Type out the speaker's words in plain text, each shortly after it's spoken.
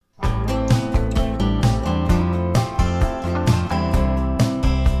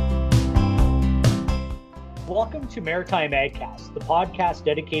to Maritime AgCast, the podcast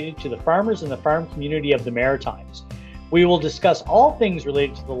dedicated to the farmers and the farm community of the Maritimes. We will discuss all things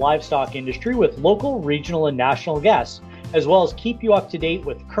related to the livestock industry with local, regional, and national guests, as well as keep you up to date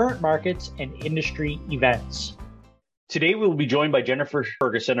with current markets and industry events. Today, we will be joined by Jennifer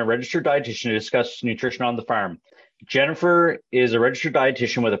Ferguson, a registered dietitian, to discuss nutrition on the farm. Jennifer is a registered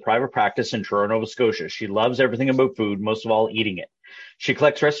dietitian with a private practice in Truro, Nova Scotia. She loves everything about food, most of all eating it. She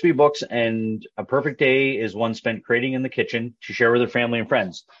collects recipe books, and a perfect day is one spent creating in the kitchen to share with her family and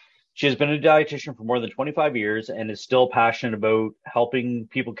friends. She has been a dietitian for more than 25 years and is still passionate about helping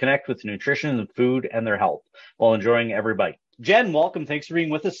people connect with nutrition and food and their health while enjoying every bite. Jen, welcome. Thanks for being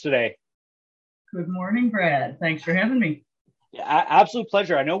with us today. Good morning, Brad. Thanks for having me. Yeah, absolute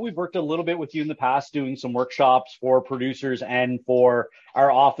pleasure. I know we've worked a little bit with you in the past doing some workshops for producers and for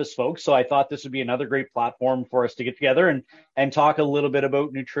our office folks. So I thought this would be another great platform for us to get together and talk a little bit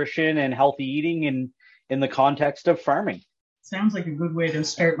about nutrition and healthy eating in the context of farming. Sounds like a good way to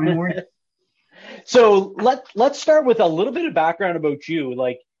start my morning. So let's start with a little bit of background about you.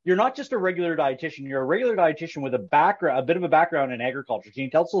 Like, you're not just a regular dietitian, you're a regular dietitian with a bit of a background in agriculture. Can you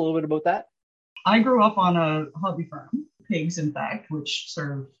tell us a little bit about that? I grew up on a hobby farm, pigs, in fact, which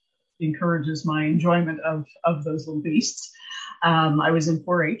sort of encourages my enjoyment of those little beasts. I was in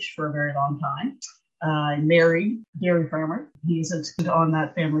 4-H for a very long time. I married a dairy farmer. He isn't on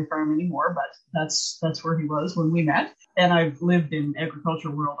that family farm anymore, but that's where he was when we met. And I've lived in agriculture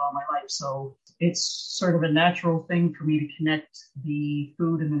world all my life, so it's sort of a natural thing for me to connect the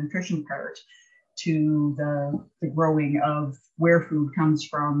food and the nutrition part to the growing of where food comes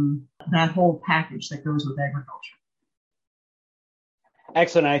from, that whole package that goes with agriculture.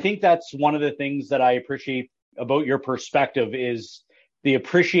 Excellent. I think that's one of the things that I appreciate about your perspective is the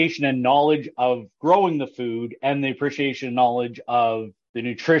appreciation and knowledge of growing the food and the appreciation and knowledge of the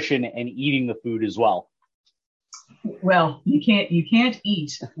nutrition and eating the food as well. Well, you can't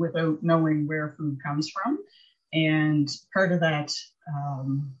eat without knowing where food comes from. And part of that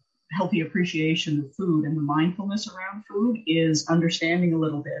healthy appreciation of food and the mindfulness around food is understanding a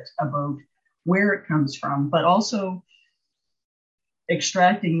little bit about where it comes from, but also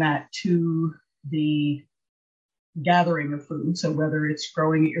extracting that to the gathering of food. So whether it's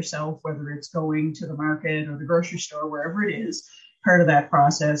growing it yourself, whether it's going to the market or the grocery store, wherever it is, part of that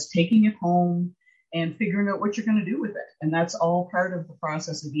process, taking it home and figuring out what you're going to do with it. And that's all part of the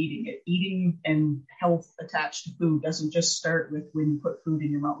process of eating it. Eating and health attached to food doesn't just start with when you put food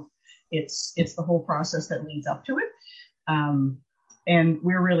in your mouth. It's the whole process that leads up to it. And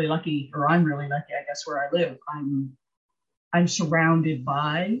we're really lucky, or I'm really lucky, I guess, where I live. I'm surrounded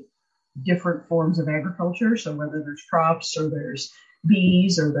by different forms of agriculture. So whether there's crops or there's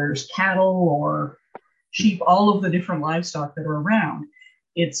bees or there's cattle or sheep, all of the different livestock that are around,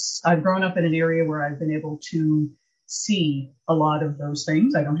 I've grown up in an area where I've been able to see a lot of those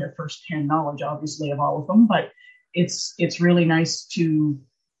things. I don't have firsthand knowledge, obviously, of all of them, but it's really nice to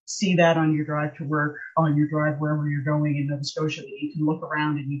see that on your drive to work, on your drive wherever you're going in Nova Scotia, that you can look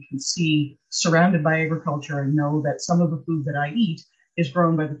around and you can see surrounded by agriculture and know that some of the food that I eat is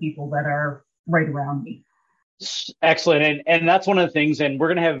grown by the people that are right around me. Excellent. And that's one of the things, and we're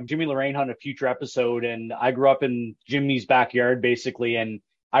going to have Jimmy Lorraine on a future episode. And I grew up in Jimmy's backyard, basically. And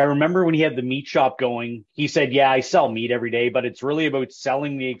I remember when he had the meat shop going, he said, yeah, I sell meat every day, but it's really about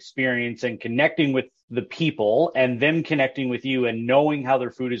selling the experience and connecting with the people and them connecting with you and knowing how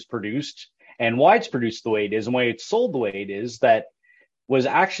their food is produced and why it's produced the way it is and why it's sold the way it is. That was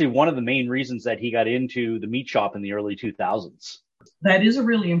actually one of the main reasons that he got into the meat shop in the early 2000s. That is a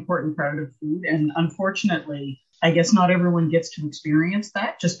really important part of food. And unfortunately, I guess not everyone gets to experience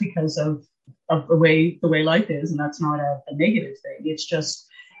that just because of the way life is. And that's not a negative thing. It's just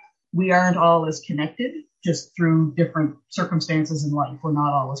we aren't all as connected just through different circumstances in life. We're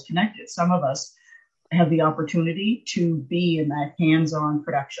not all as connected. Some of us have the opportunity to be in that hands-on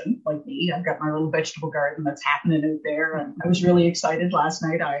production like me. I've got my little vegetable garden that's happening out there. And I was really excited last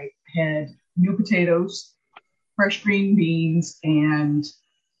night. I had new potatoes, fresh green beans, and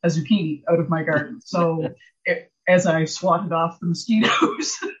a zucchini out of my garden. So as I swatted off the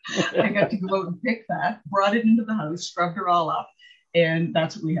mosquitoes, I got to go out and pick that, brought it into the house, scrubbed it all up. And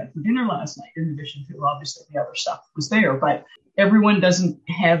that's what we had for dinner last night, in addition to obviously the other stuff that was there. But everyone doesn't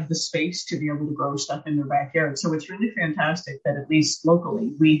have the space to be able to grow stuff in their backyard. So it's really fantastic that at least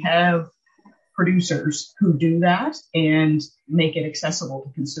locally we have producers who do that and make it accessible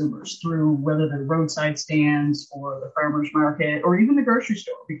to consumers through whether they're roadside stands or the farmer's market or even the grocery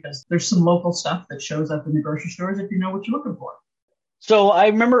store, because there's some local stuff that shows up in the grocery stores if you know what you're looking for. So I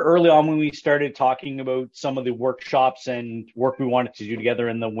remember early on when we started talking about some of the workshops and work we wanted to do together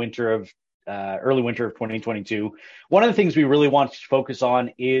in the winter of early winter of 2022. One of the things we really want to focus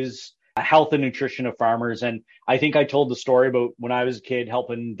on is health and nutrition of farmers. And I think I told the story about when I was a kid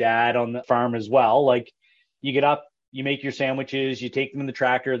helping dad on the farm as well. Like, you get up, you make your sandwiches, you take them in the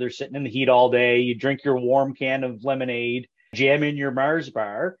tractor, they're sitting in the heat all day, you drink your warm can of lemonade, jam in your Mars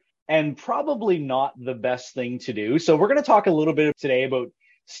bar, and probably not the best thing to do. So we're going to talk a little bit today about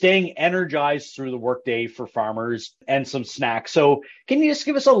staying energized through the workday for farmers and some snacks. So can you just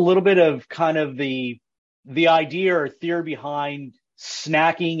give us a little bit of kind of the idea or theory behind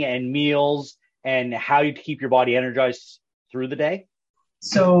snacking and meals and how you keep your body energized through the day?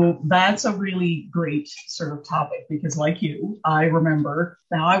 So that's a really great sort of topic because, like you, I remember,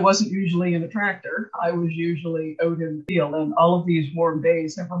 now I wasn't usually in a tractor. I was usually out in the field, and all of these warm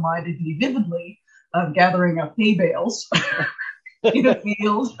days have reminded me vividly of gathering up hay bales in a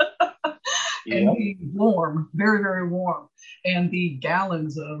field and being warm, very, very warm, and the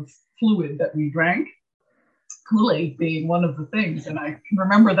gallons of fluid that we drank. Kool-Aid being one of the things, and I can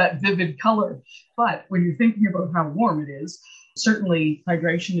remember that vivid color. But when you're thinking about how warm it is, certainly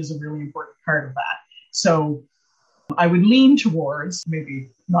hydration is a really important part of that. So I would lean towards maybe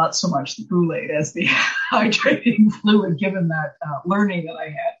not so much the Kool-Aid as the hydrating fluid, given that learning that I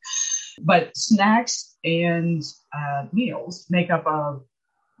had. But snacks and meals make up a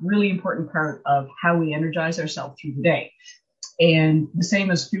really important part of how we energize ourselves through the day. And the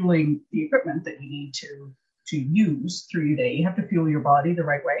same as fueling the equipment that you need to use through your day, you have to fuel your body the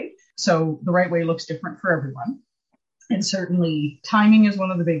right way. So the right way looks different for everyone. And certainly timing is one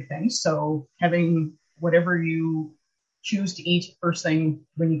of the big things. So having whatever you choose to eat first thing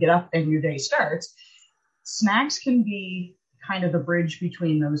when you get up and your day starts, snacks can be kind of the bridge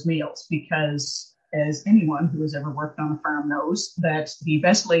between those meals, because as anyone who has ever worked on a farm knows, that the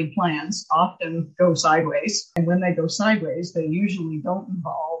best laid plans often go sideways. And when they go sideways, they usually don't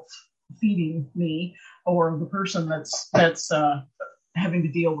involve feeding me or the person that's having to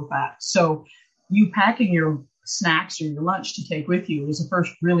deal with that. So you packing your snacks or your lunch to take with you is the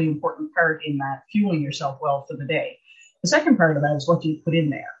first really important part in that fueling yourself well for the day. The second part of that is what you put in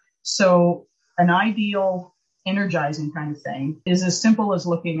there. So an ideal energizing kind of thing is as simple as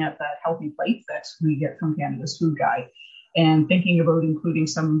looking at that healthy plate that we get from Canada's Food Guide and thinking about including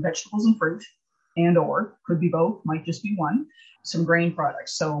some vegetables and fruit, and or could be both, might just be one, some grain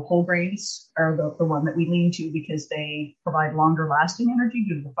products. So whole grains are the one that we lean to because they provide longer lasting energy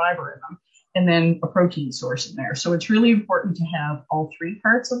due to the fiber in them, and then a protein source in there. So it's really important to have all three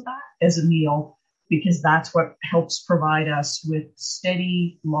parts of that as a meal, because that's what helps provide us with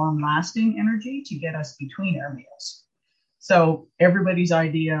steady, long-lasting energy to get us between our meals. So everybody's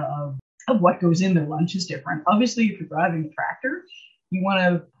idea of what goes in their lunch is different. Obviously, if you're driving a tractor,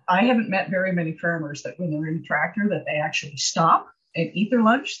 I haven't met very many farmers that when they're in a tractor that they actually stop and eat their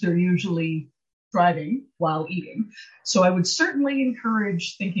lunch. They're usually driving while eating. So I would certainly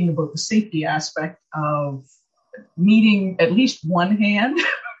encourage thinking about the safety aspect of needing at least one hand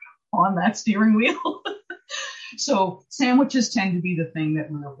on that steering wheel. So sandwiches tend to be the thing that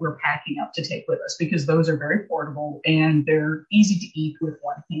we're packing up to take with us, because those are very portable and they're easy to eat with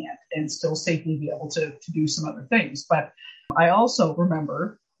one hand and still safely be able to do some other things. But I also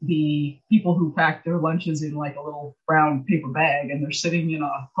remember the people who pack their lunches in like a little brown paper bag and they're sitting in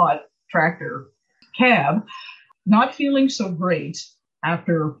a hot tractor cab, not feeling so great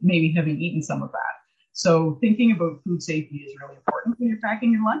after maybe having eaten some of that. So thinking about food safety is really important when you're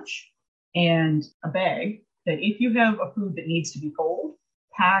packing your lunch, and a bag that if you have a food that needs to be cold,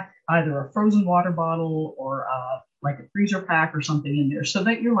 pack either a frozen water bottle or like a freezer pack or something in there so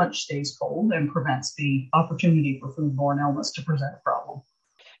that your lunch stays cold and prevents the opportunity for foodborne illness to present a problem.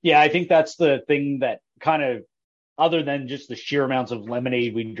 Yeah, I think that's the thing that kind of, other than just the sheer amounts of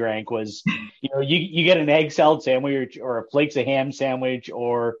lemonade we drank, was, you get an egg salad sandwich or a flakes of ham sandwich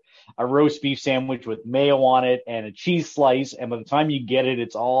or a roast beef sandwich with mayo on it and a cheese slice. And by the time you get it,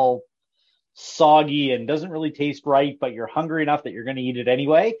 it's all soggy and doesn't really taste right, but you're hungry enough that you're going to eat it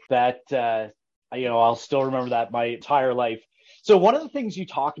anyway. That, I'll still remember that my entire life. So one of the things you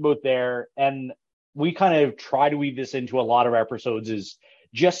talked about there, and we kind of try to weave this into a lot of episodes, is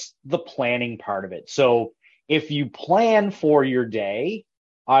just the planning part of it. So if you plan for your day,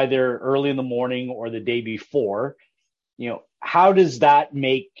 either early in the morning or the day before, how does that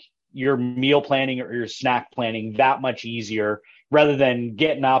make your meal planning or your snack planning that much easier, rather than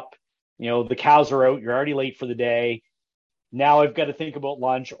getting up, the cows are out, you're already late for the day. Now I've got to think about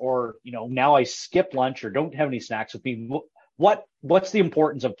lunch, or, now I skip lunch or don't have any snacks with me. What's the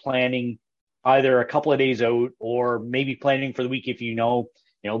importance of planning either a couple of days out or maybe planning for the week? If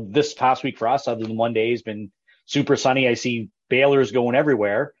this past week for us, other than one day, has been super sunny. I see balers going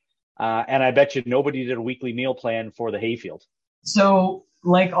everywhere. And I bet you nobody did a weekly meal plan for the hayfield. So,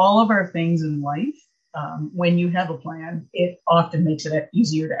 like all of our things in life, when you have a plan, it often makes it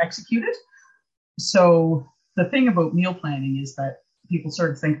easier to execute it. So, the thing about meal planning is that people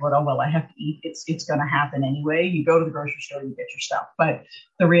sort of think about, oh, well, I have to eat. It's going to happen anyway. You go to the grocery store, you get your stuff. But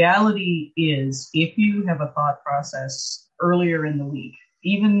the reality is, if you have a thought process earlier in the week,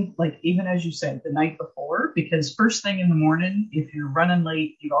 even as you said, the night before, because first thing in the morning, if you're running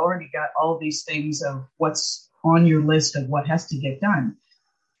late, you've already got all these things of what's on your list of what has to get done.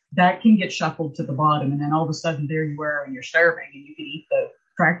 That can get shuffled to the bottom, and then all of a sudden there you are, and you're starving, and you can eat the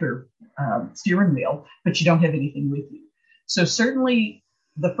tractor steering wheel, but you don't have anything with you. So certainly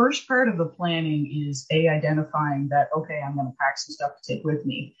the first part of the planning is identifying that, okay, I'm going to pack some stuff to take with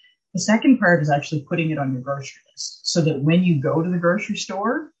me. The second part is actually putting it on your grocery list so that when you go to the grocery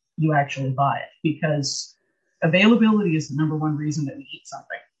store, you actually buy it, because availability is the number one reason that we eat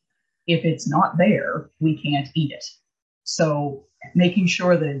something. If it's not there, we can't eat it. So making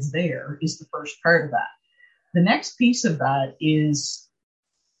sure that it's there is the first part of that. The next piece of that is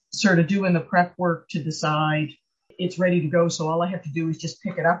sort of doing the prep work to decide it's ready to go. So all I have to do is just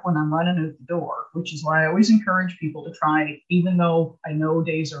pick it up when I'm running out the door, which is why I always encourage people to try, even though I know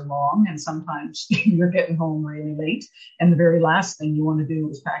days are long and sometimes you're getting home really late and the very last thing you want to do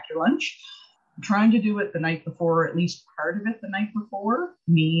is pack your lunch. Trying to do it the night before, or at least part of it the night before,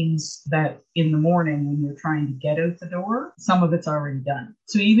 means that in the morning when you're trying to get out the door, some of it's already done.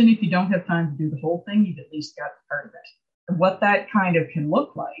 So even if you don't have time to do the whole thing, you've at least got part of it. What that kind of can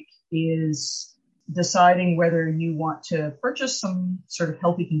look like is deciding whether you want to purchase some sort of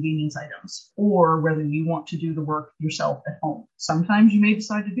healthy convenience items or whether you want to do the work yourself at home. Sometimes you may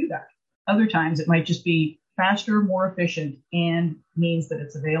decide to do that. Other times it might just be faster, more efficient, and means that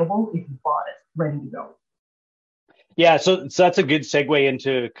it's available if you bought it, ready to go. Yeah, so that's a good segue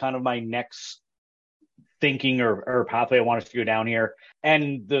into kind of my next thinking or pathway I want us to go down here.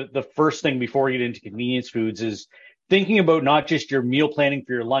 And the first thing before we get into convenience foods is thinking about not just your meal planning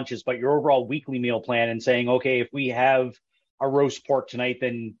for your lunches, but your overall weekly meal plan and saying, okay, if we have a roast pork tonight,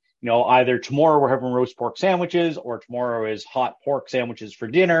 then, either tomorrow we're having roast pork sandwiches or tomorrow is hot pork sandwiches for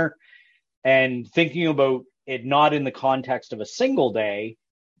dinner. And thinking about it not in the context of a single day,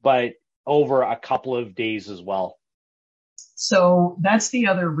 but over a couple of days as well. So that's the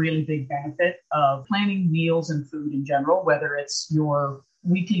other really big benefit of planning meals and food in general, whether it's your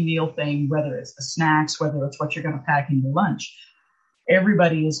weekly meal thing, whether it's the snacks, whether it's what you're going to pack in your lunch.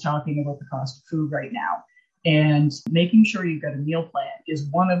 Everybody is talking about the cost of food right now. And making sure you've got a meal plan is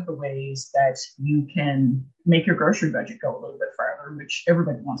one of the ways that you can make your grocery budget go a little bit farther, which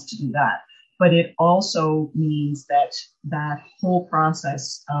everybody wants to do that. But it also means that that whole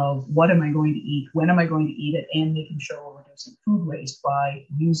process of what am I going to eat, when am I going to eat it, and making sure we're reducing food waste by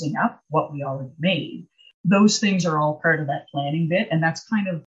using up what we already made. Those things are all part of that planning bit. And that's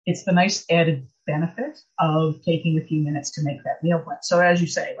it's the nice added benefit of taking a few minutes to make that meal plan. So as you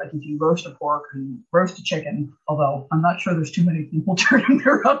say, like if you roast a pork or you roast a chicken, although I'm not sure there's too many people turning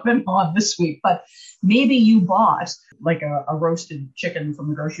their oven on this week, but maybe you bought like a roasted chicken from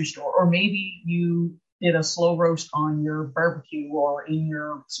the grocery store, or maybe you did a slow roast on your barbecue or in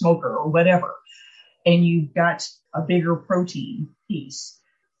your smoker or whatever, and you've got a bigger protein piece.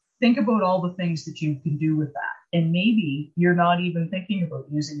 Think about all the things that you can do with that. And maybe you're not even thinking about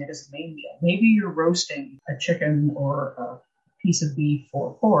using it as a main meal. Maybe you're roasting a chicken or a piece of beef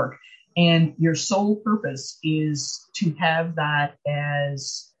or pork, and your sole purpose is to have that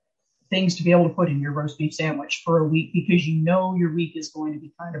as things to be able to put in your roast beef sandwich for a week, because you know your week is going to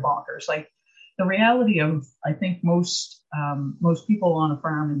be kind of bonkers. Like the reality of, I think most people on a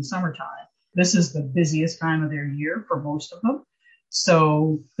farm in the summertime, this is the busiest time of their year for most of them.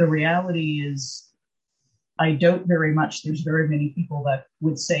 So the reality is, I doubt very much there's very many people that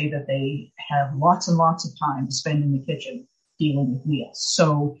would say that they have lots and lots of time to spend in the kitchen dealing with meals.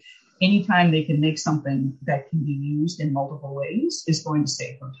 So anytime they can make something that can be used in multiple ways is going to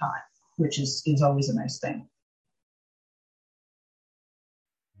save them time, which is always a nice thing.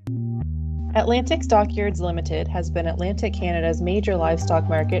 Atlantic Stockyards Limited has been Atlantic Canada's major livestock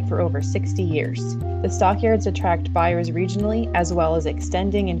market for over 60 years. The stockyards attract buyers regionally as well as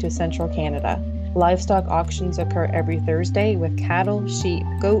extending into central Canada. Livestock auctions occur every Thursday with cattle, sheep,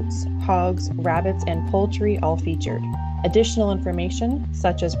 goats, hogs, rabbits, and poultry all featured. Additional information,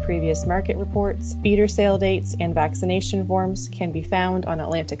 such as previous market reports, feeder sale dates, and vaccination forms, can be found on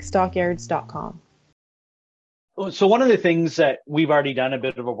atlanticstockyards.com. So one of the things that we've already done a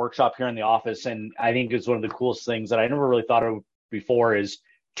bit of a workshop here in the office, and I think is one of the coolest things that I never really thought of before, is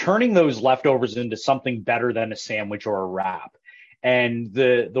turning those leftovers into something better than a sandwich or a wrap. And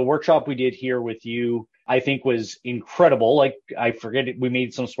the workshop we did here with you, I think, was incredible. Like, I forget it, we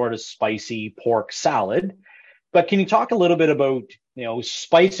made some sort of spicy pork salad. But can you talk a little bit about,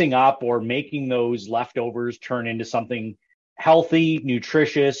 spicing up or making those leftovers turn into something healthy,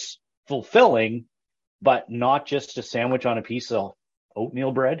 nutritious, fulfilling, but not just a sandwich on a piece of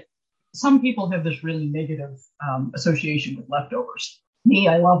oatmeal bread? Some people have this really negative association with leftovers. Me,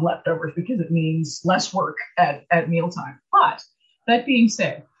 I love leftovers because it means less work at mealtime. But that being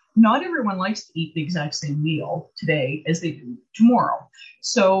said, not everyone likes to eat the exact same meal today as they do tomorrow.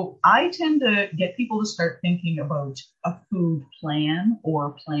 So I tend to get people to start thinking about a food plan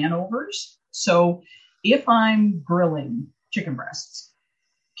or planovers. So if I'm grilling chicken breasts,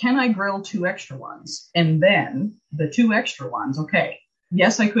 can I grill 2 extra ones? And then the 2 extra ones, okay,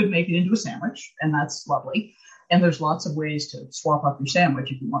 yes, I could make it into a sandwich, and that's lovely. And there's lots of ways to swap up your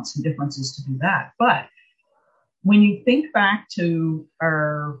sandwich if you want some differences to do that. But when you think back to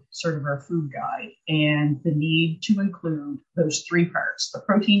our food guide and the need to include those 3 parts, the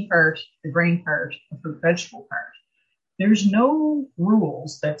protein part, the grain part, the fruit vegetable part, there's no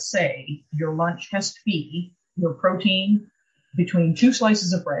rules that say your lunch has to be your protein between 2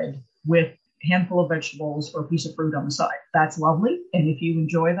 slices of bread with a handful of vegetables or a piece of fruit on the side. That's lovely. And if you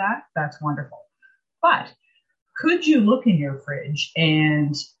enjoy that, that's wonderful. But could you look in your fridge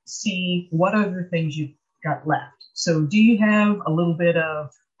and see what other things you've got left? So do you have a little bit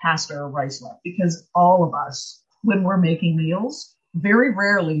of pasta or rice left? Because all of us, when we're making meals, very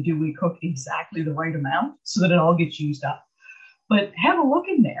rarely do we cook exactly the right amount so that it all gets used up. But have a look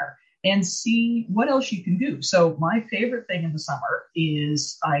in there and see what else you can do. So my favorite thing in the summer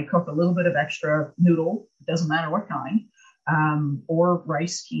is I cook a little bit of extra noodle, doesn't matter what kind, or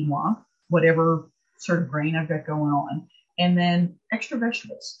rice, quinoa, whatever sort of grain I've got going on, and then extra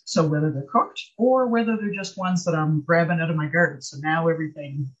vegetables. So whether they're cooked or whether they're just ones that I'm grabbing out of my garden. So now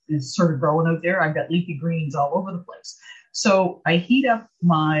everything is sort of growing out there. I've got leafy greens all over the place. So I heat up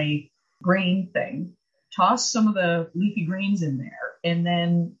my grain thing, toss some of the leafy greens in there, and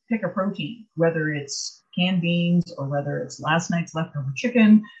then pick a protein, whether it's canned beans or whether it's last night's leftover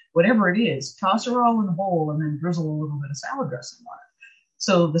chicken, whatever it is, toss it all in a bowl and then drizzle a little bit of salad dressing on it.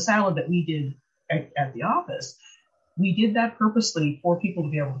 So the salad that we did at the office, we did that purposely for people to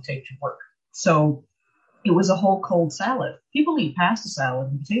be able to take to work. So it was a whole cold salad. People eat pasta salad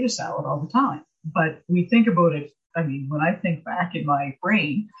and potato salad all the time, but we think about it. I mean, when I think back in my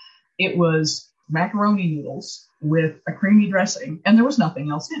brain, it was macaroni noodles with a creamy dressing, and there was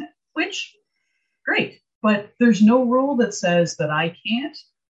nothing else in it, which, great. But there's no rule that says that I can't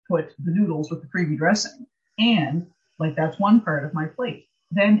put the noodles with the creamy dressing, and like that's one part of my plate.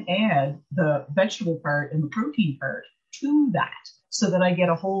 Then add the vegetable part and the protein part to that so that I get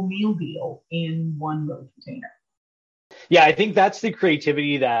a whole meal deal in one little container. Yeah, I think that's the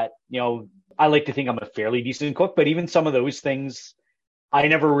creativity that, I like to think I'm a fairly decent cook, but even some of those things I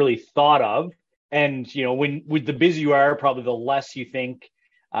never really thought of. And, when with the busy you are, probably the less you think.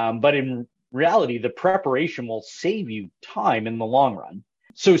 But in reality, the preparation will save you time in the long run.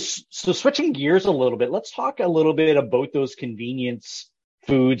 So switching gears a little bit, let's talk a little bit about those convenience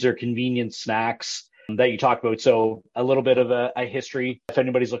foods or convenience snacks that you talked about. So a little bit of a history. If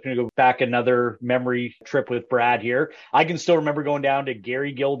anybody's looking to go back another memory trip with Brad here, I can still remember going down to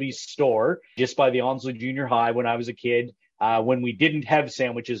Gary Gilby's store just by the Onslow Junior High when I was a kid, when we didn't have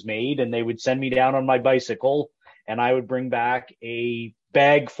sandwiches made, and they would send me down on my bicycle and I would bring back a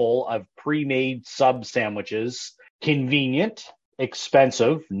bag full of pre-made sub sandwiches. Convenient,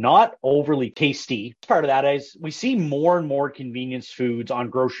 expensive, not overly tasty. Part of that is we see more and more convenience foods on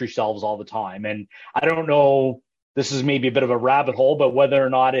grocery shelves all the time. And I don't know, this is maybe a bit of a rabbit hole, but whether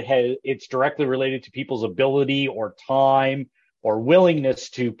or not it's directly related to people's ability or time or willingness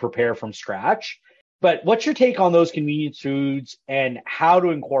to prepare from scratch. But what's your take on those convenience foods and how to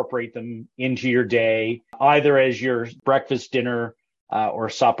incorporate them into your day, either as your breakfast, dinner, or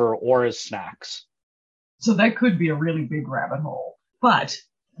supper, or as snacks? So that could be a really big rabbit hole. But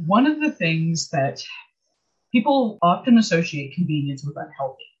one of the things that people often associate convenience with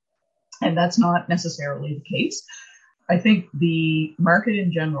unhealthy, and that's not necessarily the case. I think the market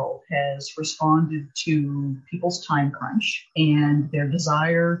in general has responded to people's time crunch and their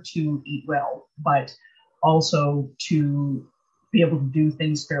desire to eat well, but also to be able to do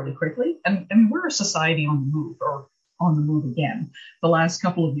things fairly quickly. And we're a society on the move, or on the move again. The last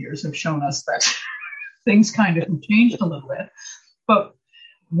couple of years have shown us that things kind of have changed a little bit. But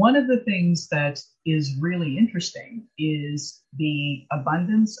one of the things that is really interesting is the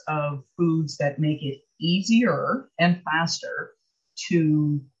abundance of foods that make it easier and faster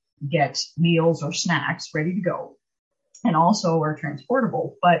to get meals or snacks ready to go. and also are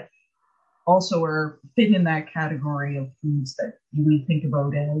transportable, but also are fit in that category of foods that we think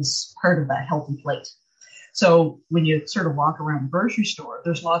about as part of that healthy plate. So when you sort of walk around the grocery store,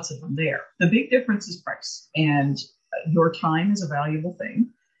 there's lots of them there. The big difference is price, and your time is a valuable thing.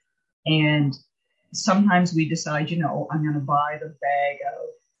 And sometimes we decide, I'm going to buy the bag of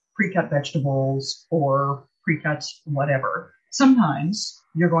pre-cut vegetables or pre-cut whatever. Sometimes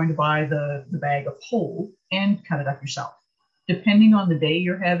you're going to buy the bag of whole and cut it up yourself. Depending on the day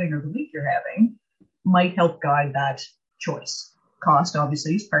you're having or the week you're having, might help guide that choice. Cost,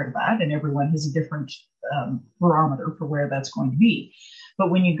 obviously, is part of that, and everyone has a different barometer for where that's going to be.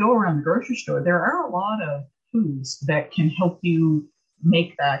 But when you go around the grocery store, there are a lot of foods that can help you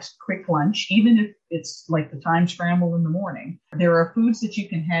make that quick lunch, even if it's like the time scramble in the morning. There are foods that you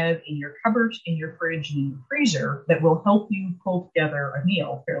can have in your cupboard, in your fridge, and in your freezer that will help you pull together a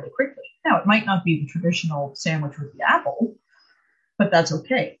meal fairly quickly. Now, it might not be the traditional sandwich with the apple, but that's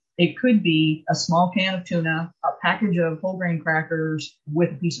okay. It could be a small can of tuna, a package of whole grain crackers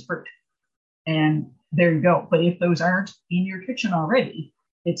with a piece of fruit. And there you go. But if those aren't in your kitchen already,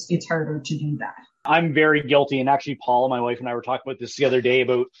 it's harder to do that. I'm very guilty. And actually, Paula, my wife, and I were talking about this the other day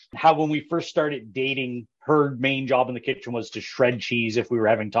about how when we first started dating, her main job in the kitchen was to shred cheese if we were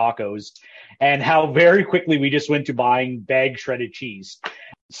having tacos, and how very quickly we just went to buying bag shredded cheese.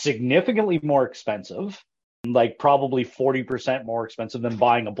 Significantly more expensive, like probably 40% more expensive than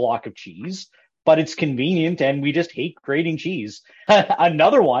buying a block of cheese, but it's convenient and we just hate grating cheese.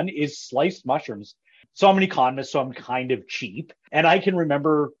 Another one is sliced mushrooms. So I'm an economist, so I'm kind of cheap. And I can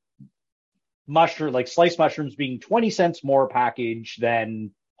remember sliced mushrooms being 20 cents more a package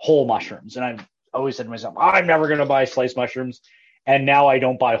than whole mushrooms. And I've always said to myself, I'm never going to buy sliced mushrooms. And now I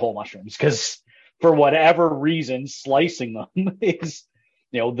don't buy whole mushrooms because for whatever reason, slicing them is,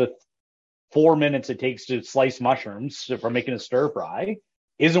 the 4 minutes it takes to slice mushrooms if we're making a stir fry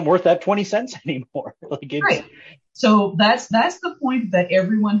isn't worth that 20 cents anymore. Right. So that's the point, that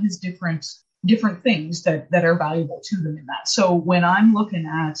everyone has different things that are valuable to them in that. So when I'm looking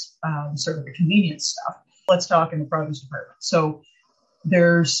at sort of the convenience stuff, let's talk in the produce department. So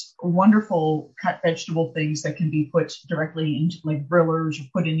there's wonderful cut vegetable things that can be put directly into like grillers or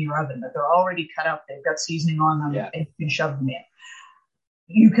put in your oven, that they're already cut up, they've got seasoning on them, and you can shove them in.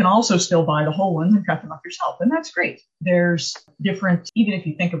 You can also still buy the whole ones and cut them up yourself, and that's great. There's different, even if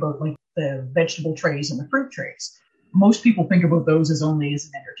you think about like the vegetable trays and the fruit trays, most people think about those as only as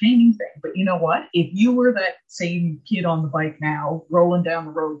an entertaining thing. But you know what? If you were that same kid on the bike now, rolling down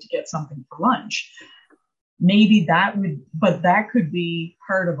the road to get something for lunch, maybe that could be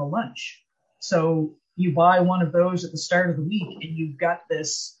part of a lunch. So you buy one of those at the start of the week and you've got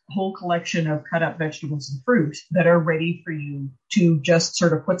this whole collection of cut up vegetables and fruit that are ready for you to just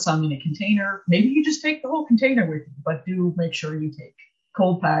sort of put some in a container. Maybe you just take the whole container with you, but do make sure you take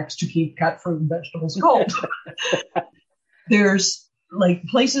cold packs to keep cut fruit and vegetables cold. There's like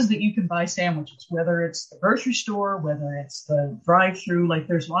places that you can buy sandwiches, whether it's the grocery store, whether it's the drive-through, like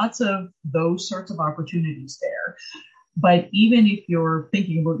there's lots of those sorts of opportunities there. But even if you're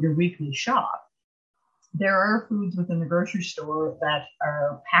thinking about your weekly shop, there are foods within the grocery store that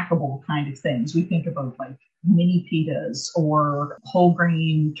are packable kind of things. We think about like mini pitas or whole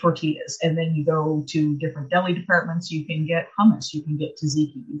grain tortillas. And then you go to different deli departments, you can get hummus, you can get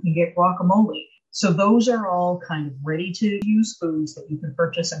tzatziki, you can get guacamole. So those are all kind of ready to use foods that you can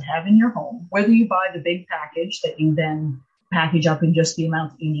purchase and have in your home, whether you buy the big package that you then package up in just the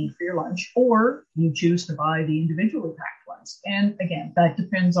amount that you need for your lunch, or you choose to buy the individually packed ones. And again, that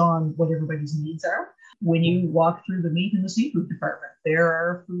depends on what everybody's needs are. When you walk through the meat and the seafood department, there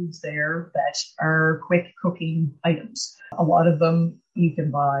are foods there that are quick cooking items. A lot of them you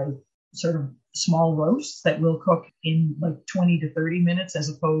can buy sort of small roasts that will cook in like 20 to 30 minutes, as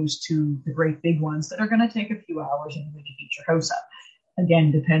opposed to the great big ones that are going to take a few hours and you need to heat your house up.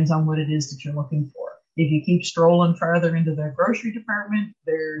 Again, depends on what it is that you're looking for. If you keep strolling farther into the grocery department,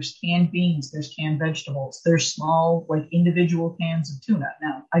 there's canned beans, there's canned vegetables, there's small, like individual cans of tuna.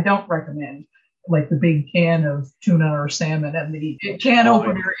 Now, I don't recommend like the big can of tuna or salmon and the can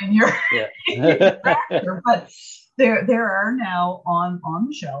opener in your, in your tractor, but there are now on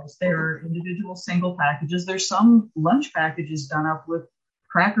the shelves, there are individual single packages. There's some lunch packages done up with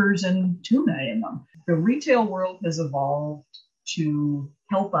crackers and tuna in them. The retail world has evolved to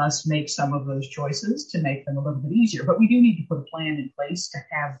help us make some of those choices to make them a little bit easier, but we do need to put a plan in place to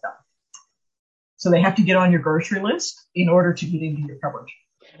have them. So they have to get on your grocery list in order to get into your cupboard.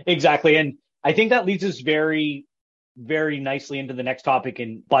 Exactly. And I think that leads us very, very nicely into the next topic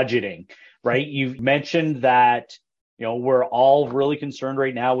in budgeting, right? You've mentioned that, We're all really concerned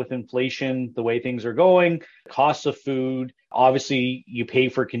right now with inflation, the way things are going, cost of food. Obviously, you pay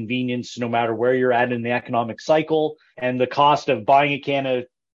for convenience no matter where you're at in the economic cycle, and the cost of buying a can of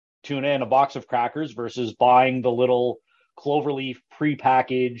tuna and a box of crackers versus buying the little cloverleaf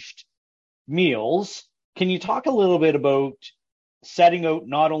prepackaged meals. Can you talk a little bit about setting out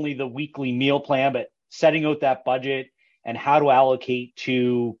not only the weekly meal plan, but setting out that budget and how to allocate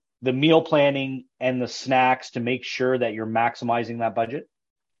to the meal planning and the snacks to make sure that you're maximizing that budget?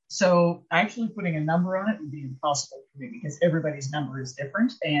 So actually putting a number on it would be impossible for me because everybody's number is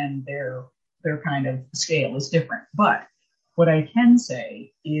different and their kind of scale is different. But what I can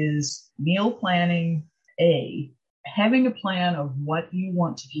say is meal planning, having a plan of what you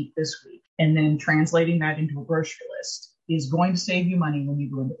want to eat this week and then translating that into a grocery list is going to save you money when you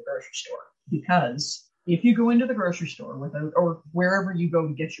go into the grocery store. Because if you go into the grocery store without, or wherever you go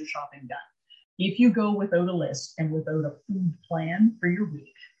to get your shopping done, if you go without a list and without a food plan for your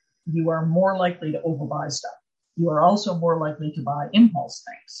week, you are more likely to overbuy stuff. You are also more likely to buy impulse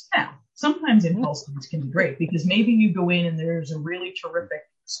things. Now, sometimes impulse things can be great because maybe you go in and there's a really terrific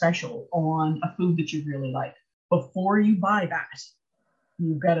special on a food that you really like. Before you buy that,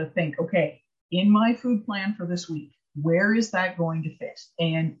 you've got to think, okay, in my food plan for this week, where is that going to fit?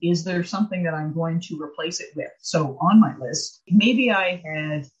 And is there something that I'm going to replace it with? So on my list, maybe I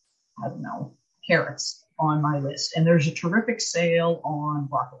had, carrots on my list, and there's a terrific sale on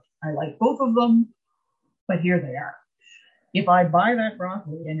broccoli. I like both of them, but here they are. If I buy that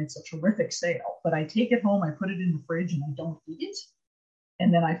broccoli and it's a terrific sale, but I take it home, I put it in the fridge and I don't eat it,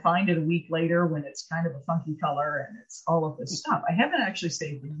 and then I find it a week later when it's kind of a funky color and it's all of this stuff, I haven't actually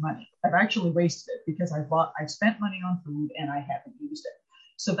saved any money. I've actually wasted it because I've spent money on food and I haven't used it.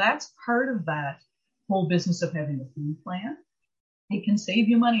 So that's part of that whole business of having a food plan. It can save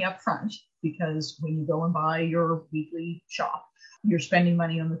you money up front because when you go and buy your weekly shop, you're spending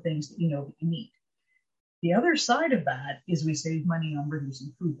money on the things that you know that you need. The other side of that is we save money on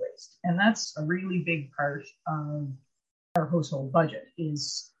reducing food waste. And that's a really big part of our household budget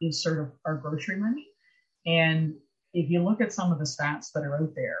is sort of our grocery money. And if you look at some of the stats that are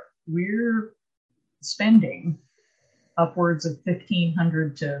out there, we're spending upwards of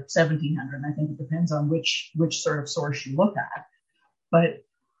 $1,500 to $1,700. I think it depends on which sort of source you look at. But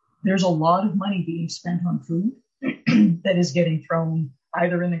there's a lot of money being spent on food that is getting thrown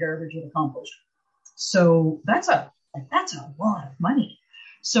either in the garbage or the compost. So that's a lot of money.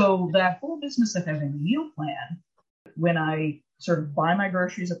 So that whole business of having a meal plan, when I sort of buy my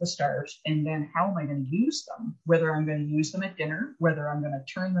groceries at the start, and then how am I going to use them, whether I'm going to use them at dinner, whether I'm going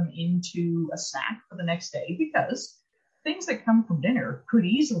to turn them into a snack for the next day, because things that come from dinner could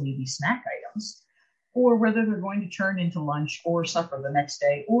easily be snack items, or whether they're going to turn into lunch or supper the next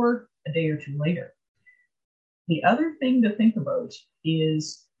day or a day or two later. The other thing to think about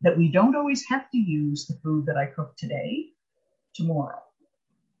is that we don't always have to use the food that I cook today, tomorrow.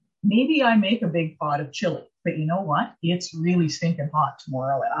 Maybe I make a big pot of chili, but you know what? It's really stinking hot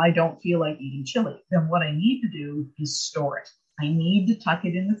tomorrow and I don't feel like eating chili. Then what I need to do is store it. I need to tuck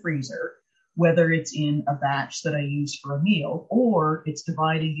it in the freezer, whether it's in a batch that I use for a meal or it's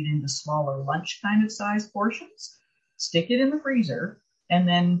dividing it into smaller lunch kind of size portions. Stick it in the freezer and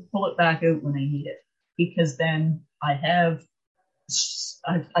then pull it back out when I need it. Because then I've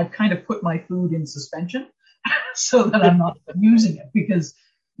kind of put my food in suspension so that I'm not using it, because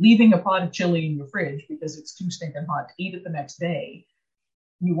leaving a pot of chili in your fridge because it's too stinking hot to eat it the next day,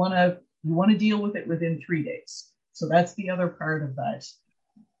 you want to deal with it within 3 days. So that's the other part of that.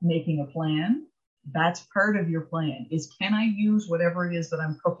 Making a plan, that's part of your plan, is can I use whatever it is that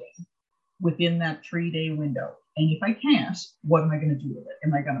I'm cooking within that 3-day window? And if I can't, what am I going to do with it?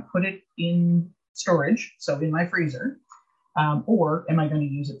 Am I going to put it in storage, so in my freezer, or am I going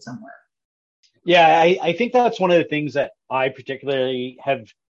to use it somewhere? Yeah, I think that's one of the things that I particularly have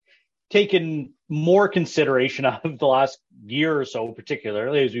taken more consideration of the last year or so,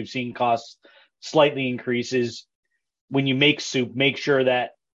 particularly as we've seen costs slightly increases. When you make soup, make sure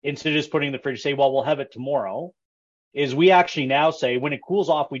that instead of just putting it in the fridge, say, well, we'll have it tomorrow, is we actually now say when it cools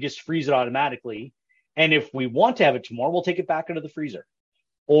off, we just freeze it automatically. And if we want to have it tomorrow, we'll take it back into the freezer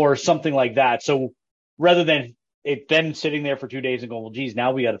or something like that. So rather than it then sitting there for 2 days and going, well, geez,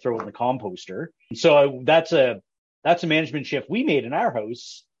 now we got to throw it in the composter. So that's a management shift we made in our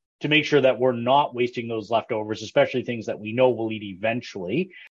house to make sure that we're not wasting those leftovers, especially things that we know we'll eat eventually.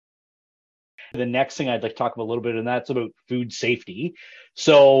 The next thing I'd like to talk about a little bit, and that's about food safety.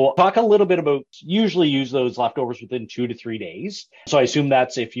 So talk a little bit about, usually use those leftovers within 2 to 3 days. So I assume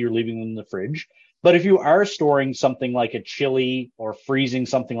that's if you're leaving them in the fridge. But if you are storing something like a chili or freezing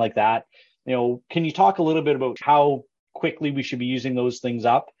something like that, can you talk a little bit about how quickly we should be using those things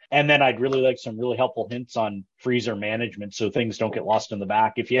up. And then I'd really like some really helpful hints on freezer management so things don't get lost in the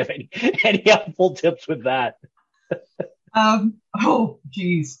back. If you have any helpful tips with that. Oh,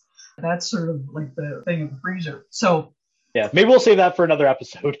 geez. That's sort of like the thing of the freezer. So yeah, maybe we'll save that for another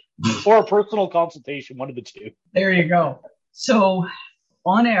episode or a personal consultation, one of the two. There you go. So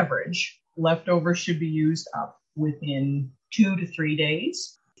on average, leftovers should be used up within 2 to 3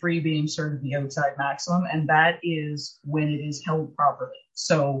 days, 3 being sort of the outside maximum, and that is when it is held properly.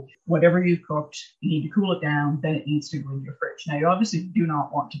 So whatever you cooked, you need to cool it down, then it needs to go in your fridge. Now, you obviously do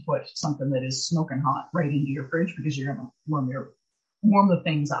not want to put something that is smoking hot right into your fridge because you're going to warm the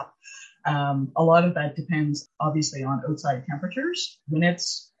things up. A lot of that depends obviously on outside temperatures. When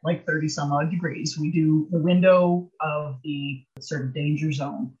it's like 30 some odd degrees, the window of the sort of danger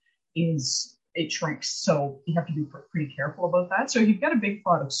zone it shrinks. So you have to be pretty careful about that. So if you've got a big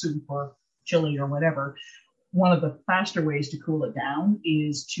pot of soup or chili or whatever, one of the faster ways to cool it down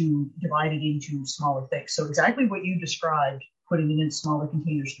is to divide it into smaller things. So exactly what you described, putting it in smaller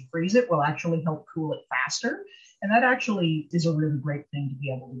containers to freeze it, will actually help cool it faster. And that actually is a really great thing to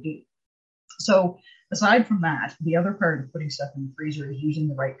be able to do. So aside from that, the other part of putting stuff in the freezer is using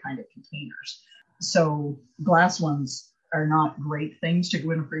the right kind of containers. So glass ones are not great things to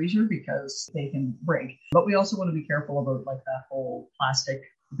go in a freezer because they can break. But we also want to be careful about like that whole plastic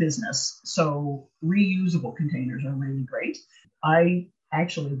business. So reusable containers are really great. I've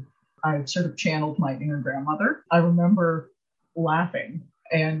sort of channeled my inner grandmother. I remember laughing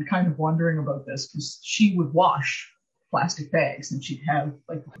and kind of wondering about this because she would wash plastic bags and she'd have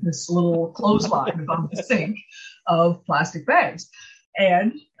like this little clothesline above the sink of plastic bags.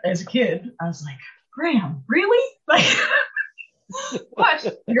 And as a kid, I was like, Graham, really? Like, what?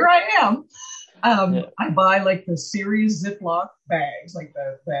 Here I am. I buy like the series Ziploc bags, like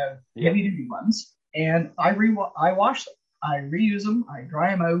the heavy duty ones, and I wash them. I reuse them, I dry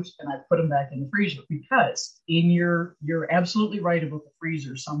them out, and I put them back in the freezer because you're absolutely right about the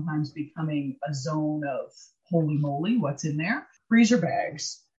freezer sometimes becoming a zone of holy moly, what's in there? Freezer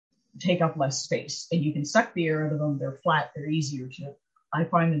bags take up less space and you can suck the air out of them. They're flat, I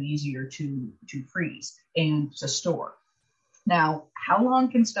find them easier to freeze and to store. Now, how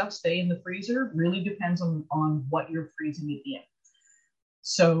long can stuff stay in the freezer really depends on what you're freezing it in.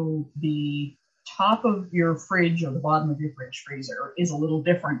 So the top of your fridge or the bottom of your fridge freezer is a little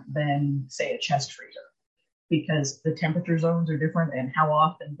different than, say, a chest freezer because the temperature zones are different and how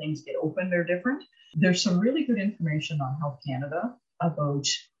often things get opened are different. There's some really good information on Health Canada about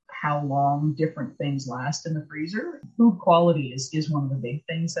how long different things last in the freezer. Food quality is one of the big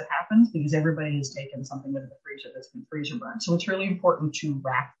things that happens because everybody has taken something out of the freezer that's been freezer burned. So it's really important to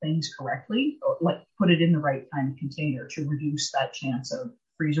wrap things correctly, or put it in the right kind of container to reduce that chance of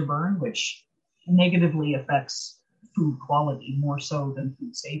freezer burn, which negatively affects food quality more so than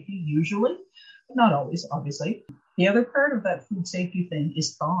food safety usually. Not always, obviously. The other part of that food safety thing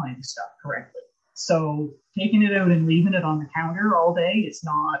is thawing stuff correctly. So taking it out and leaving it on the counter all day is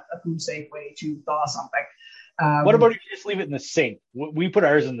not a food safe way to thaw something. What about if you just leave it in the sink? We put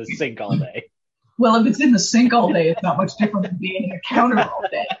ours in the sink all day. Well, if it's in the sink all day, it's not much different than being in the counter all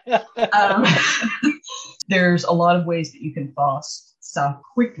day. There's a lot of ways that you can thaw stuff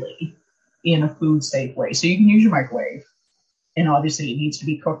quickly in a food safe way. So you can use your microwave. And obviously it needs to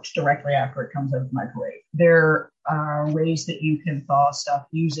be cooked directly after it comes out of the microwave. There are ways that you can thaw stuff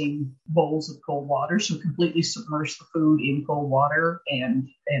using bowls of cold water. So completely submerge the food in cold water and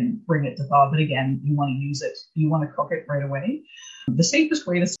bring it to thaw. But again, you want to cook it right away. The safest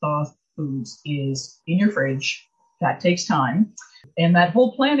way to thaw foods is in your fridge. That takes time. And that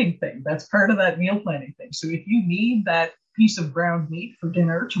whole planning thing, that's part of that meal planning thing. So if you need that piece of ground meat for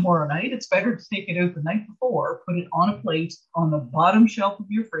dinner tomorrow night, it's better to take it out the night before, put it on a plate on the bottom shelf of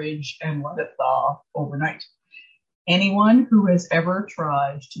your fridge, and let it thaw overnight. Anyone who has ever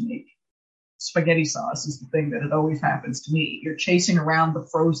tried to make spaghetti sauce is the thing that it always happens to me. You're chasing around the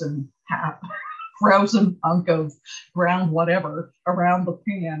frozen hunk of ground whatever around the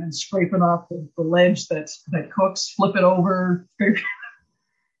pan and scraping off the ledge that cooks, flip it over.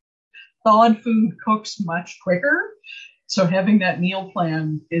 Thawed food cooks much quicker. So having that meal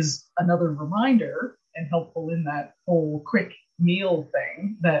plan is another reminder and helpful in that whole quick meal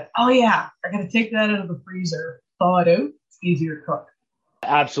thing that, oh yeah, I got to take that out of the freezer, thaw it out, it's easier to cook.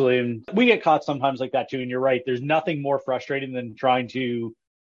 Absolutely. And we get caught sometimes like that too. And you're right. There's nothing more frustrating than trying to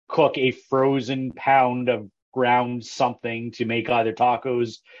cook a frozen pound of ground something to make either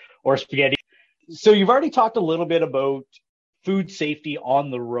tacos or spaghetti. So you've already talked a little bit about food safety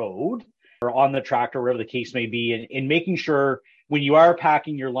on the road or on the tractor, wherever the case may be, and making sure when you are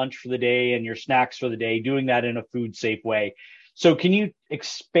packing your lunch for the day and your snacks for the day, doing that in a food safe way. So can you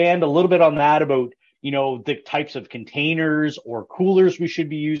expand a little bit on that about, the types of containers or coolers we should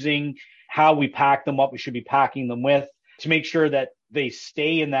be using, how we pack them, what we should be packing them with to make sure that they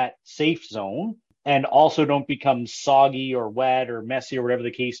stay in that safe zone and also don't become soggy or wet or messy or whatever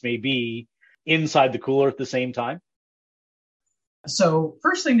the case may be inside the cooler at the same time? So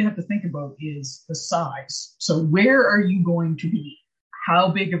first thing to have to think about is the size. So where are you going to be? How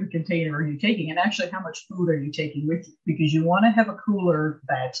big of a container are you taking? And actually, how much food are you taking with you? Because you want to have a cooler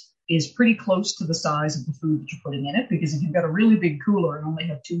that is pretty close to the size of the food that you're putting in it. Because if you've got a really big cooler and only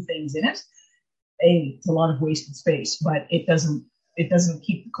have 2 things in it, it's a lot of wasted space, but it doesn't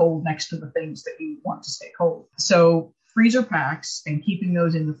keep the cold next to the things that you want to stay cold. So freezer packs and keeping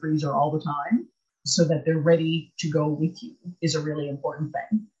those in the freezer all the time so that they're ready to go with you is a really important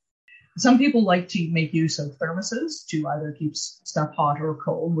thing. Some people like to make use of thermoses to either keep stuff hot or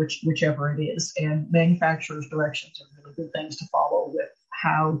cold, whichever it is. And manufacturers' directions are really good things to follow with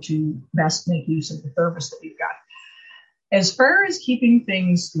how to best make use of the thermos that you've got. As far as keeping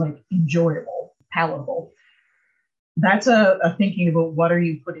things like enjoyable, palatable, that's a thinking about what are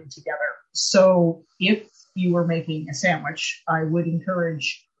you putting together. So if you were making a sandwich, I would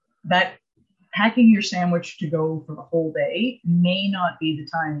encourage that packing your sandwich to go for the whole day may not be the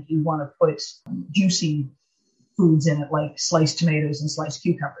time that you want to put juicy foods in it, like sliced tomatoes and sliced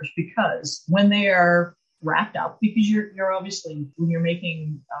cucumbers, because when they are wrapped up, because you're obviously, when you're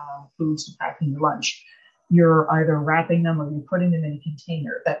making foods to pack in your lunch, you're either wrapping them or you're putting them in a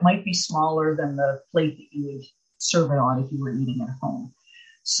container that might be smaller than the plate that you would serve it on if you were eating at home.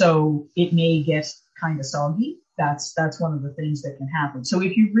 So it may get kind of soggy. That's one of the things that can happen. So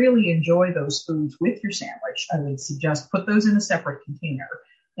if you really enjoy those foods with your sandwich, I would suggest put those in a separate container.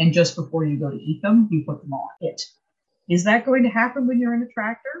 And just before you go to eat them, you put them on it. Is that going to happen when you're in a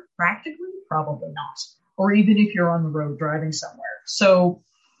tractor? Practically, probably not. Or even if you're on the road driving somewhere. So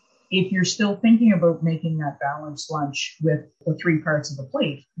if you're still thinking about making that balanced lunch with the 3 parts of the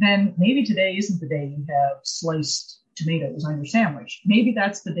plate, then maybe today isn't the day you have sliced tomatoes on your sandwich. Maybe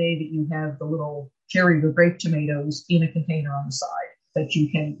that's the day that you have the little cherry or grape tomatoes in a container on the side that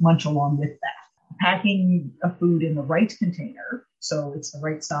you can munch along with that. Packing a food in the right container, so it's the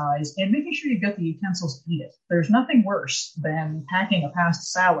right size, and making sure you've got the utensils to eat it. There's nothing worse than packing a pasta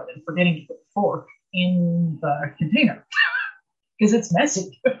salad and forgetting to put the fork in the container because it's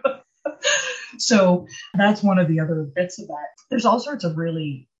messy. So that's one of the other bits of that. There's all sorts of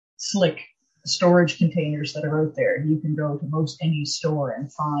really slick storage containers that are out there. You can go to most any store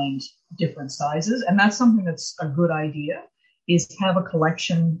and find different sizes. And that's something that's a good idea, is to have a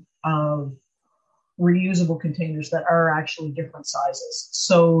collection of reusable containers that are actually different sizes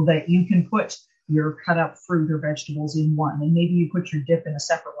so that you can put your cut up fruit or vegetables in one. And maybe you put your dip in a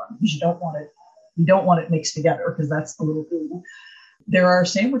separate one because you don't want it mixed together because that's a little goo. There are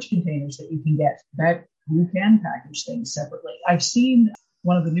sandwich containers that you can get that you can package things separately. I've seen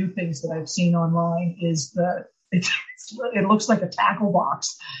one of the new things that I've seen online is that it looks like a tackle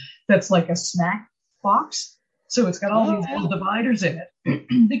box that's like a snack box. So it's got all these little dividers in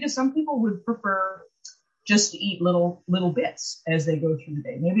it because some people would prefer just to eat little bits as they go through the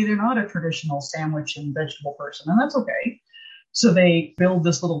day. Maybe they're not a traditional sandwich and vegetable person, and that's okay. So they build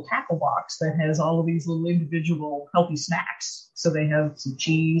this little tackle box that has all of these little individual healthy snacks. So they have some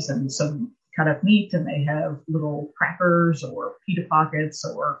cheese and some cut up meat, and they have little crackers or pita pockets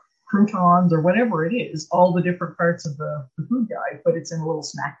or croutons or whatever it is, all the different parts of the food guide, but it's in a little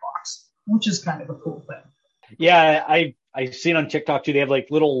snack box, which is kind of a cool thing. Yeah, I've seen on TikTok too, they have like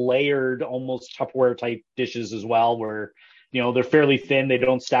little layered, almost Tupperware type dishes as well, where, they're fairly thin. They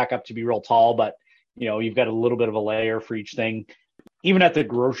don't stack up to be real tall, but you've got a little bit of a layer for each thing. Even at the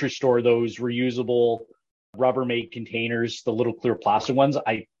grocery store, those reusable Rubbermaid containers, the little clear plastic ones,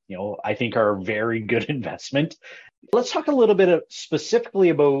 I think are a very good investment. Let's talk a little bit specifically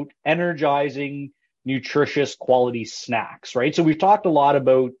about energizing, nutritious quality snacks, right? So we've talked a lot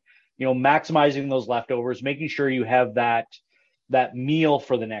about, maximizing those leftovers, making sure you have that meal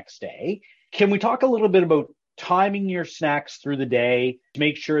for the next day. Can we talk a little bit about timing your snacks through the day to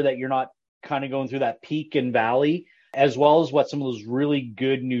make sure that you're not kind of going through that peak and valley, as well as what some of those really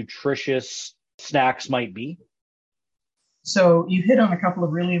good, nutritious snacks might be? So you hit on a couple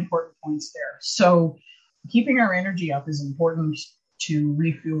of really important points there. So keeping our energy up is important to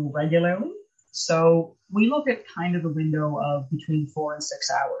refuel regularly. So we look at kind of the window of between 4 and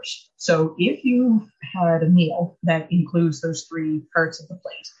 6 hours. So if you had a meal that includes those 3 parts of the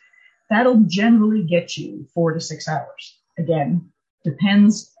plate, that'll generally get you 4 to 6 hours. Again,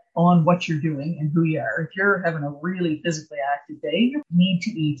 depends on what you're doing and who you are. If you're having a really physically active day, you need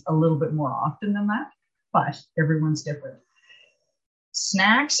to eat a little bit more often than that, but everyone's different.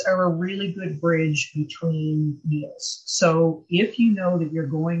 Snacks are a really good bridge between meals. So if you know that you're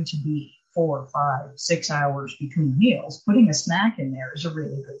going to be 4, 5, 6 hours between meals, putting a snack in there is a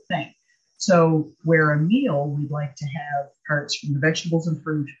really good thing. So where a meal, we'd like to have parts from the vegetables and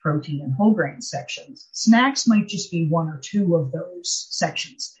fruit, protein, and whole grain sections. Snacks might just be 1 or 2 of those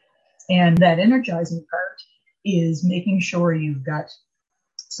sections. And that energizing part is making sure you've got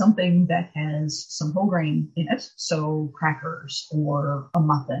something that has some whole grain in it. So crackers or a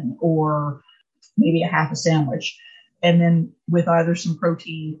muffin or maybe a half a sandwich. And then with either some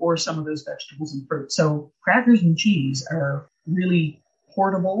protein or some of those vegetables and fruit. So crackers and cheese are really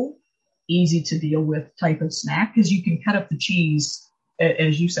portable, easy to deal with type of snack because you can cut up the cheese,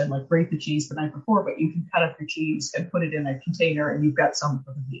 as you said, like grate the cheese the night before, but you can cut up your cheese and put it in a container and you've got some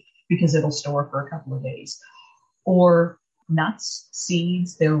for the week because it'll store for a couple of days. Or nuts,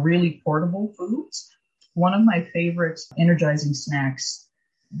 seeds, they're really portable foods. One of my favorite energizing snacks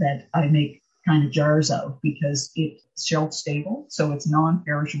that I make kind of jars of because it's shelf stable, so it's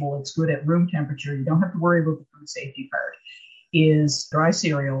non-perishable, it's good at room temperature, you don't have to worry about the food safety part, is dry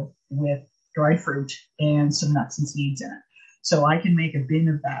cereal with dry fruit and some nuts and seeds in it. So I can make a bin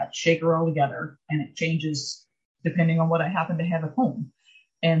of that, shake it all together, and it changes depending on what I happen to have at home.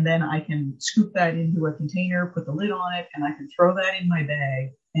 And then I can scoop that into a container, put the lid on it, and I can throw that in my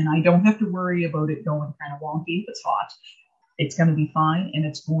bag. And I don't have to worry about it going kind of wonky if it's hot. It's going to be fine, and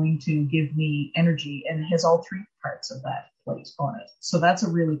it's going to give me energy. And it has all 3 parts of that plate on it. So that's a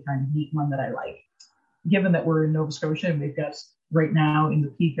really kind of neat one that I like. Given that we're in Nova Scotia and we've got right now in the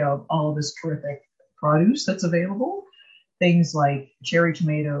peak of all of this terrific produce that's available, things like cherry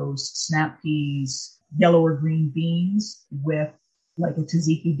tomatoes, snap peas, yellow or green beans with like a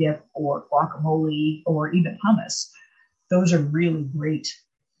tzatziki dip or guacamole or even hummus. Those are really great,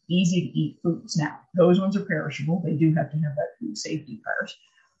 easy to eat foods. Now, those ones are perishable. They do have to have that food safety part.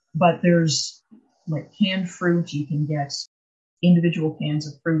 But there's like canned fruit. You can get individual cans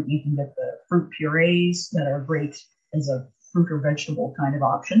of fruit. You can get the fruit purees that are great as a fruit or vegetable kind of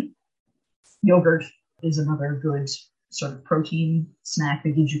option. Yogurt is another good sort of protein snack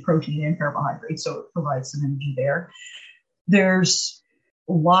that gives you protein and carbohydrates, so it provides some energy there. There's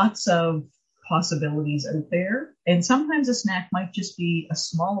lots of possibilities out there, and sometimes a snack might just be a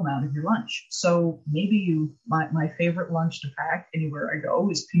small amount of your lunch. So maybe my favorite lunch to pack anywhere I go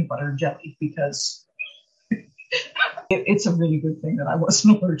is peanut butter and jelly because it's a really good thing that I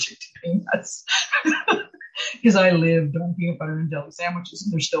wasn't allergic to peanuts because I lived on peanut butter and jelly sandwiches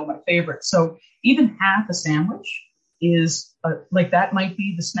and they're still my favorite. So even half a sandwich is like that might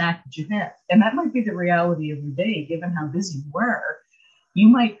be the snack that you have. And that might be the reality of your day, given how busy you are. You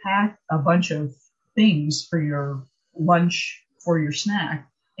might pack a bunch of things for your lunch, for your snack,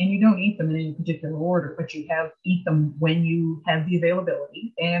 and you don't eat them in any particular order, but you eat them when you have the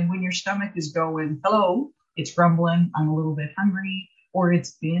availability. And when your stomach is going, hello, it's grumbling, I'm a little bit hungry, or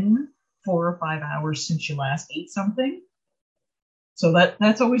it's been 4 or 5 hours since you last ate something. So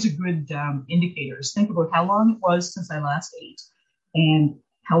that's always a good indicator. Think about how long it was since I last ate and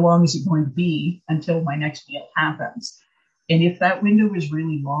how long is it going to be until my next meal happens. And if that window is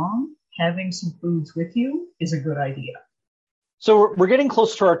really long, having some foods with you is a good idea. So we're getting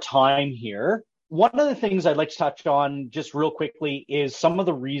close to our time here. One of the things I'd like to touch on just real quickly is some of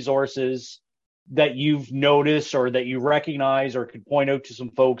the resources that you've noticed or that you recognize or could point out to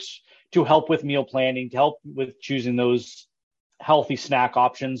some folks to help with meal planning, to help with choosing those healthy snack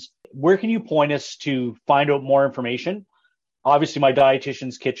options. Where can you point us to find out more information? Obviously, my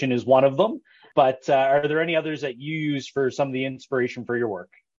Dietitian's Kitchen is one of them, but are there any others that you use for some of the inspiration for your work?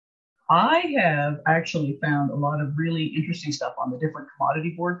 I have actually found a lot of really interesting stuff on the different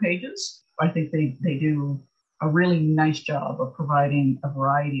commodity board pages. I think they do a really nice job of providing a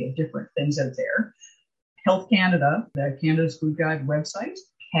variety of different things out there. Health Canada, the Canada's Food Guide website,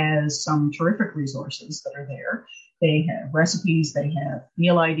 has some terrific resources that are there. They have recipes, they have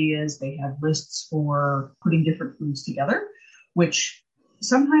meal ideas, they have lists for putting different foods together, which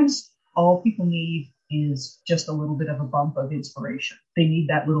sometimes all people need is just a little bit of a bump of inspiration. They need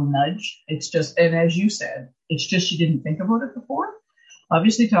that little nudge. It's just, and as you said, it's just you didn't think about it before.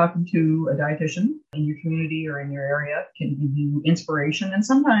 Obviously, talking to a dietitian in your community or in your area can give you inspiration, and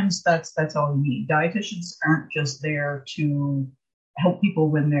sometimes that's all you need. Dietitians aren't just there to help people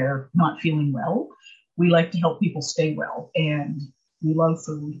when they're not feeling well. We like to help people stay well, and we love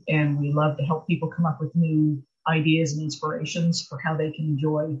food, and we love to help people come up with new ideas and inspirations for how they can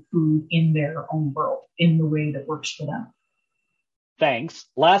enjoy food in their own world, in the way that works for them. thanks.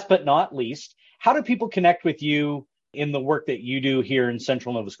 Last but not least, how do people connect with you in the work that you do here in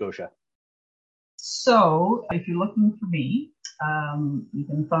Central Nova Scotia? So if you're looking for me, you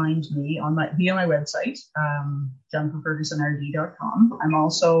can find me on my website, jenniferfergusonrd.com. I'm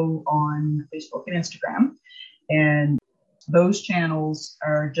also on Facebook and Instagram, and those channels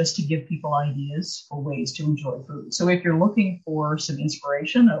are just to give people ideas for ways to enjoy food. So if you're looking for some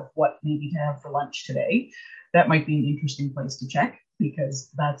inspiration of what maybe to have for lunch today, that might be an interesting place to check, because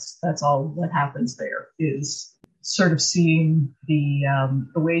that's all that happens there, is sort of seeing the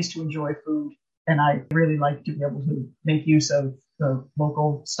ways to enjoy food. And I really like to be able to make use of the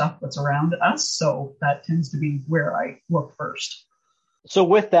local stuff that's around us. So that tends to be where I look first. So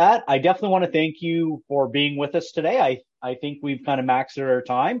with that, I definitely want to thank you for being with us today. I think we've kind of maxed out our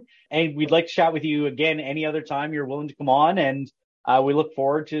time, and we'd like to chat with you again any other time you're willing to come on. And we look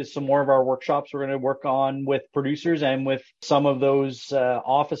forward to some more of our workshops we're going to work on with producers and with some of those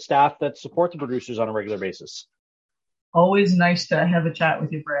office staff that support the producers on a regular basis. Always nice to have a chat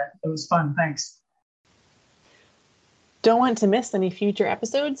with you, Brett. It was fun. Thanks. Don't want to miss any future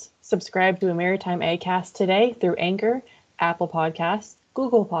episodes? Subscribe to a Maritime AgCast today through Anchor, Apple Podcasts,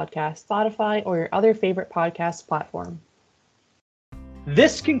 Google Podcasts, Spotify, or your other favorite podcast platform.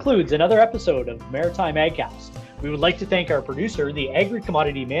 This concludes another episode of Maritime AgCast. We would like to thank our producer, the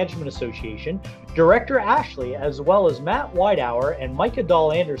Agri-Commodity Management Association, Director Ashley, as well as Matt Widehour and Micah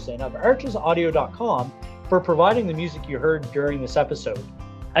Dahl-Anderson of archesaudio.com for providing the music you heard during this episode.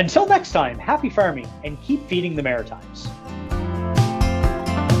 Until next time, happy farming and keep feeding the Maritimes.